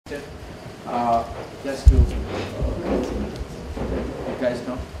just to let you guys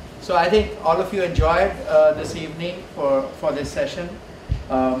know. So I think all of you enjoyed this evening for this session.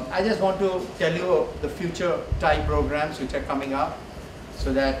 I just want to tell you the future TiE programs which are coming up,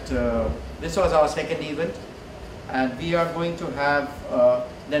 so that this was our second event, and we are going to have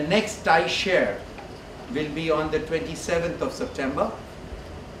the next TiE Share will be on the 27th of September,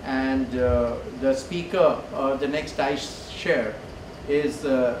 and the speaker, the next TiE Share is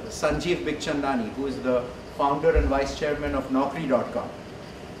Sanjeev Bikhchandani, who is the founder and vice chairman of Naukri.com.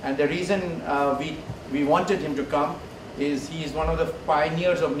 And the reason we wanted him to come is he is one of the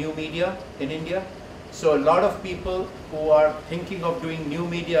pioneers of new media in India. So a lot of people who are thinking of doing new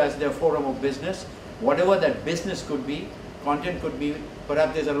media as their forum of business, whatever that business could be, content could be,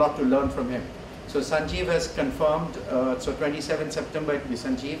 perhaps there's a lot to learn from him. So Sanjeev has confirmed, so 27 September it will be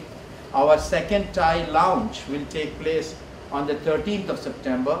Sanjeev. Our second TiE Lounge will take place on the 13th of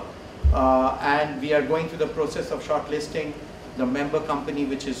September, and we are going through the process of shortlisting the member company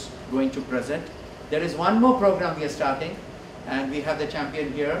which is going to present. There is one more program we are starting, and we have the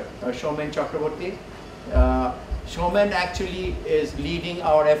champion here, Showman Chakraborty. Showman actually is leading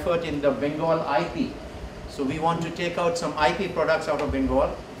our effort in the Bengal IP. So we want to take out some IP products out of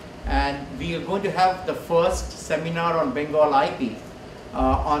Bengal, and we are going to have the first seminar on Bengal IP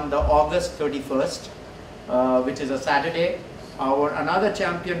on the August 31st, which is a Saturday. Our another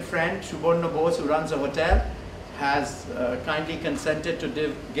champion friend, Suborna Bose, who runs a hotel, has kindly consented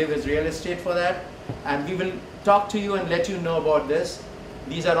to give his real estate for that, and we will talk to you and let you know about this.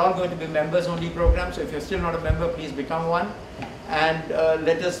 These are all going to be members only programs, so if you're still not a member, please become one. And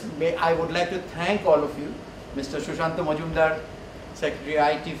I would like to thank all of you, Mr. Shushanta Majumdar, Secretary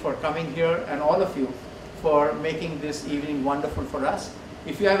IT, for coming here, and all of you for making this evening wonderful for us.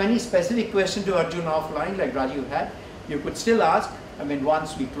 If you have any specific question to Arjun offline, like Rajiv had, you could still ask. I mean,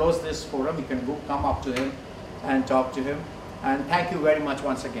 once we close this forum, you can come up to him and talk to him. And thank you very much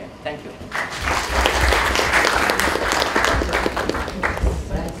once again. Thank you.